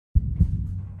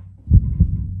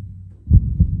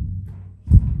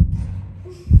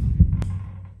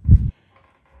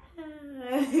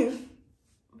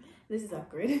This is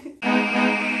awkward.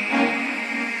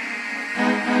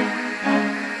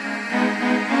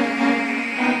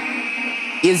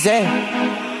 Is it?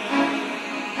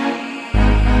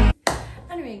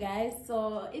 Anyway, guys,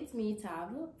 so it's me, Tab,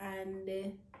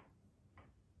 and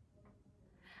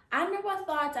I never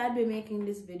thought I'd be making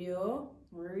this video.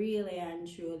 Really and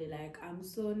truly, like, I'm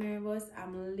so nervous.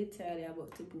 I'm literally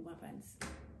about to poop my pants.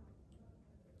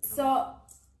 So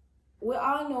we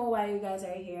all know why you guys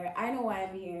are here. I know why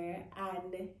I'm here,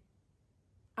 and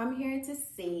I'm here to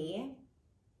say,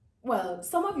 well,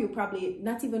 some of you probably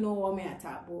not even know what me at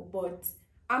taboo, but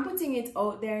I'm putting it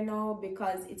out there now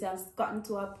because it has gotten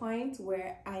to a point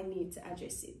where I need to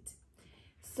address it.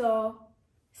 So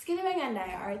Skillibeng and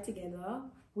I are together.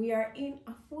 We are in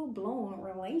a full-blown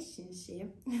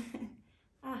relationship.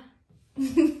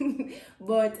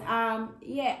 But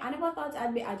yeah, I never thought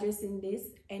I'd be addressing this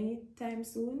anytime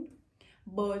soon,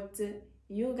 but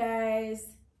you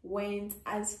guys went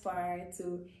as far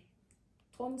to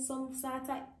turn some sort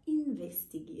of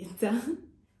investigator.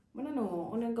 I don't know,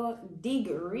 I wanna go dig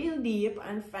real deep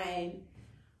and find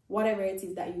whatever it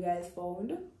is that you guys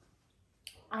found.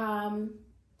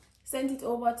 Sent it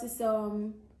over to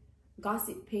some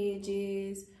gossip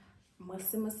pages. I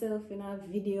see myself in a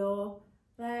video.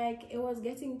 Like, it was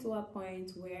getting to a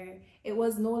point where it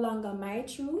was no longer my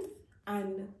truth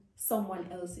and someone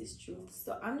else's truth.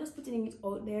 So I'm just putting it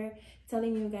out there,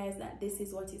 telling you guys that this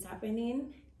is what is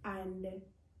happening, and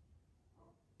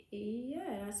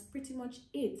yeah, that's pretty much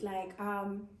it. Like, I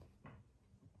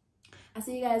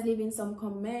see you guys leaving some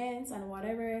comments and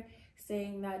whatever,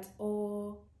 saying that,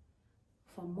 oh,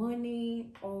 for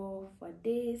money, or for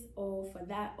this, or for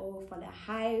that, or for the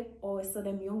hype, or so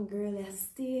them young girl that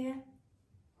stay.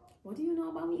 What do you know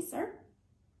about me, sir?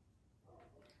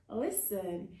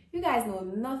 Listen, you guys know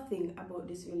nothing about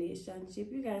this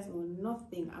relationship. You guys know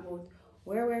nothing about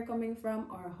where we're coming from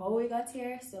or how we got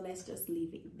here. So let's just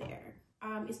leave it there.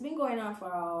 It's been going on for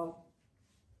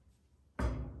a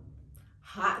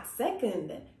hot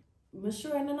second. I'm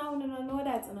sure I don't know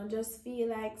that, and I just feel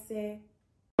like say.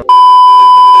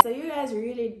 So you guys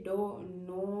really don't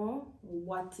know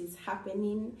what is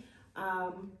happening,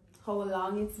 how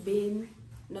long it's been,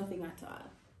 nothing at all,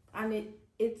 and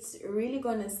it's really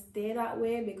gonna stay that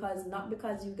way, because not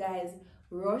because you guys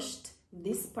rushed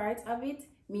this part of it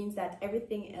means that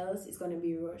everything else is gonna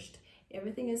be rushed.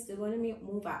 Everything is still gonna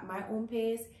move at my own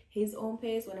pace, his own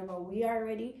pace. Whenever we are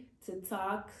ready to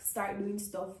talk, start doing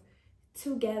stuff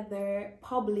together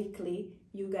publicly,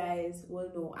 you guys will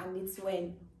know, and it's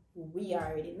when we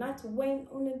are ready, not when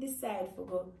on decide for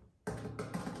go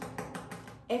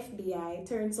FBI,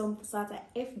 turn some sort of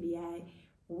FBI.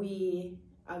 We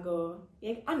are go,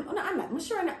 yeah, I'm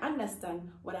sure I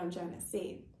understand what I'm trying to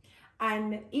say.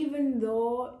 And even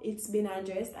though it's been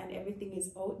addressed and everything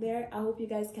is out there, I hope you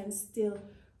guys can still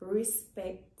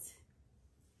respect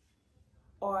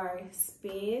our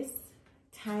space,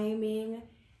 timing,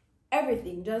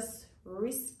 everything. Just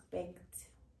respect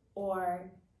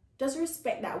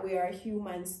that we are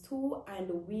humans too, and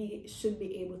we should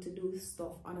be able to do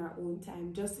stuff on our own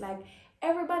time, just like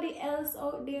everybody else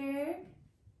out there.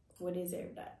 We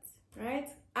deserve that, right?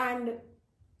 And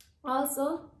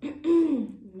also,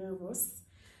 nervous.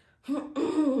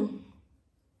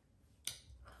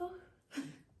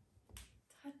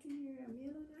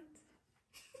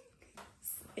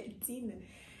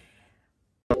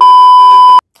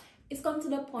 It's come to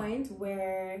the point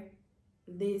where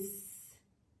these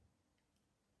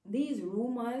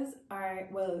rumors are,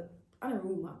 well, not a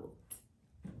rumor, but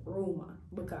rumor,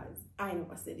 because I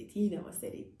never said it, he never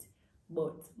said it.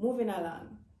 But moving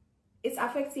along, it's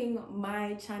affecting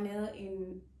my channel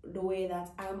in the way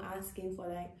that I'm asking for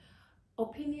like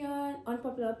opinion,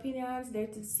 unpopular opinions,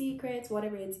 dirty secrets,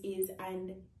 whatever it is,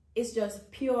 and it's just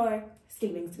pure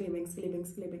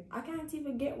Skillibeng. I can't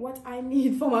even get what I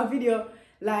need for my video.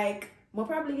 Like, I'll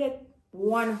probably get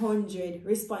 100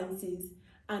 responses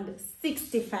and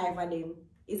 65 of them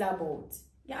is about.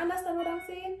 You understand what I'm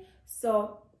saying?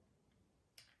 So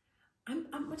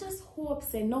I'm just hope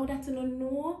say now that you don't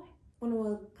know, Uno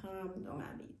will calm down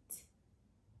a bit.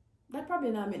 That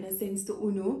probably not make no sense to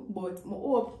Uno, but I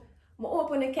hope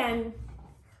Uno can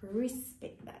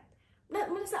respect that. That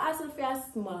I'm just asking for a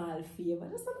small favor,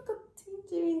 just a little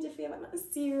tingy favor, not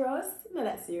serious, not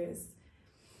that serious.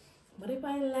 But if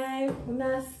I live, when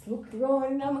I look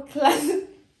around in my class,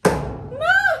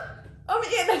 no, I'm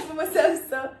eating that for myself.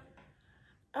 So,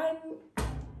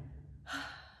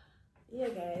 yeah,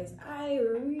 guys, I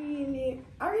really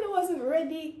wasn't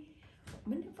ready.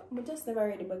 I'm just never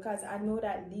ready, because I know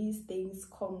that these things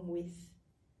come with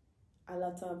a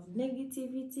lot of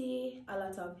negativity, a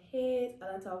lot of hate, a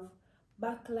lot of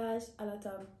backlash, a lot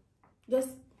of just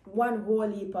one whole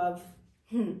heap of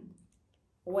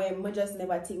when I just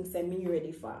never think say me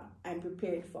ready for, I'm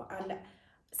prepared for. And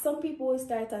some people will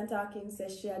start and talking, say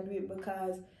she do it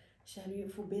because she do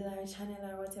it for Bill and Channel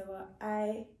or whatever.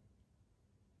 I'm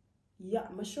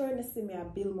sure to see me I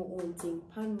build my own thing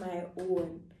on my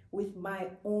own, with my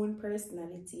own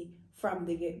personality from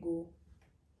the get-go.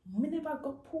 I never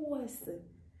got post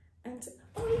and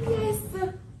oh yes,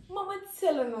 mama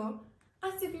tell her no.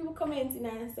 I see people commenting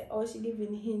and say, oh, she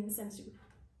giving hints and she.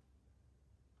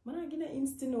 I'm not giving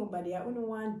hints to nobody. I only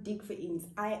want dig for hints.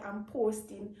 I am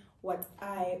posting what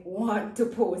I want to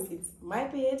post. It's my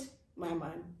page, my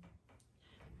man.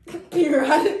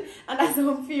 Period. And that's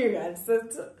on period. So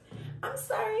I'm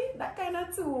sorry, that kind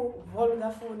of too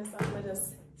vulgar phone, so I'm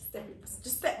just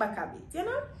step back a bit, you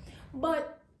know?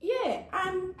 But yeah,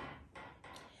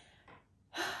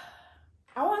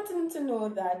 I want them to know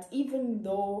that even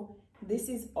though this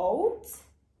is out,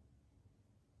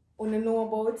 wanna know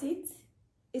about it,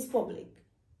 it's public.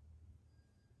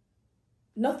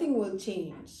 Nothing will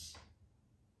change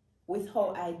with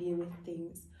how I deal with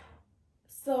things.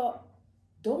 So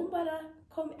don't bother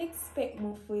come expect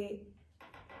me for it.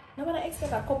 Nobody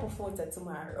expect a couple photo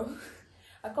tomorrow.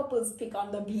 A couple's pic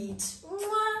on the beach.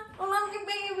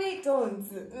 Baby,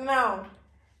 don't. No.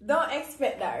 Don't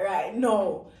expect that right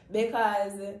now.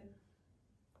 Because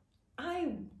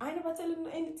I never tell you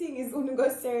anything. It's only go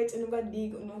search and go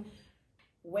dig.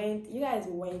 You guys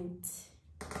went.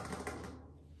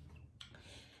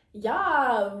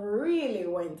 Y'all really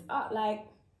went up. Like,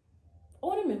 I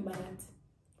want to remember that.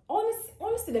 I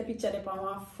want to see the picture there on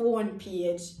my phone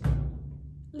page.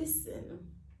 Listen,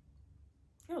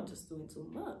 you're just doing too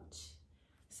much.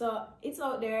 So it's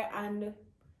out there and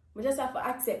we just have to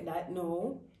accept that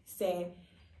now. Say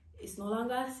it's no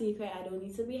longer a secret. I don't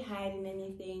need to be hiding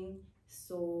anything.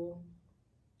 So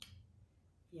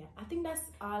yeah, I think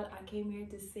that's all I came here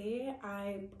to say.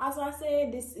 As I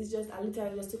said, this is just, I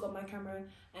literally just took up my camera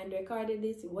and recorded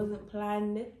this. It wasn't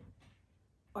planned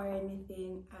or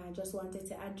anything. I just wanted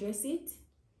to address it.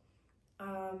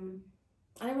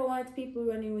 I never want people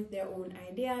running with their own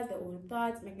ideas, their own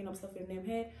thoughts, making up stuff in their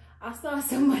head. I saw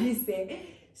somebody say,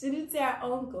 she didn't say her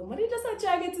uncle, but they just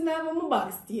try to get to know my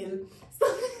back still. So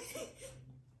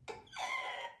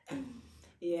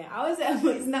yeah, I was saying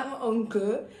it's not my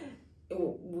uncle.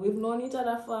 We've known each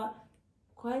other for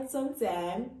quite some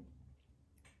time.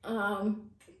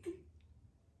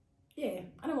 Yeah,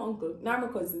 I'm my uncle, not my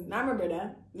cousin, not my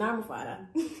brother, not my father.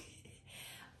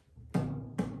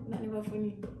 Not never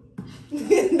funny.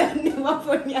 That never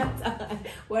funny at all.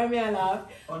 Why me I laugh?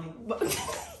 Funny. But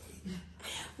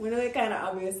when I kind of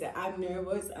obvious say I'm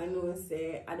nervous, I know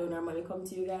say I don't normally come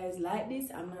to you guys like this.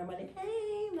 I'm normally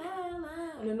hey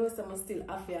mama. And I know someone still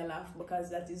after laugh because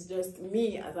that is just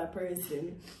me as a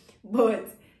person. But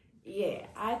yeah,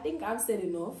 I think I've said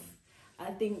enough.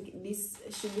 I think this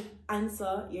should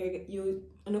answer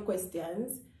your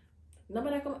questions.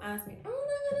 Nobody come ask me, oh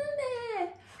my god,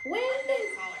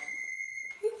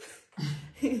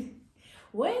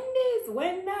 when this,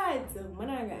 when that. Man,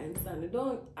 I can understand.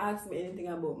 Don't ask me anything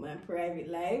about my private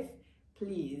life.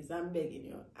 Please, I'm begging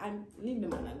you. And leave the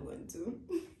man alone too.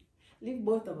 Leave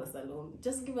both of us alone.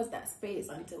 Just give us that space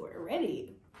until we're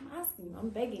ready. I'm asking you, I'm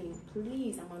begging you,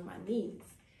 please. I'm on my knees.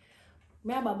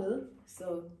 May I bubble?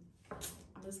 So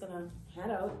I'm just gonna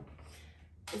head out.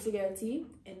 It's your girl T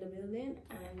in the building,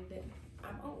 and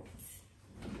I'm out.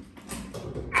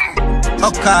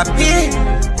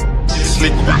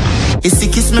 If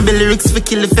you kiss me, the lyrics for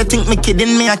kill. If you think me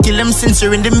kidding me, I kill him since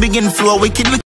you're in the begin flow. Wicked.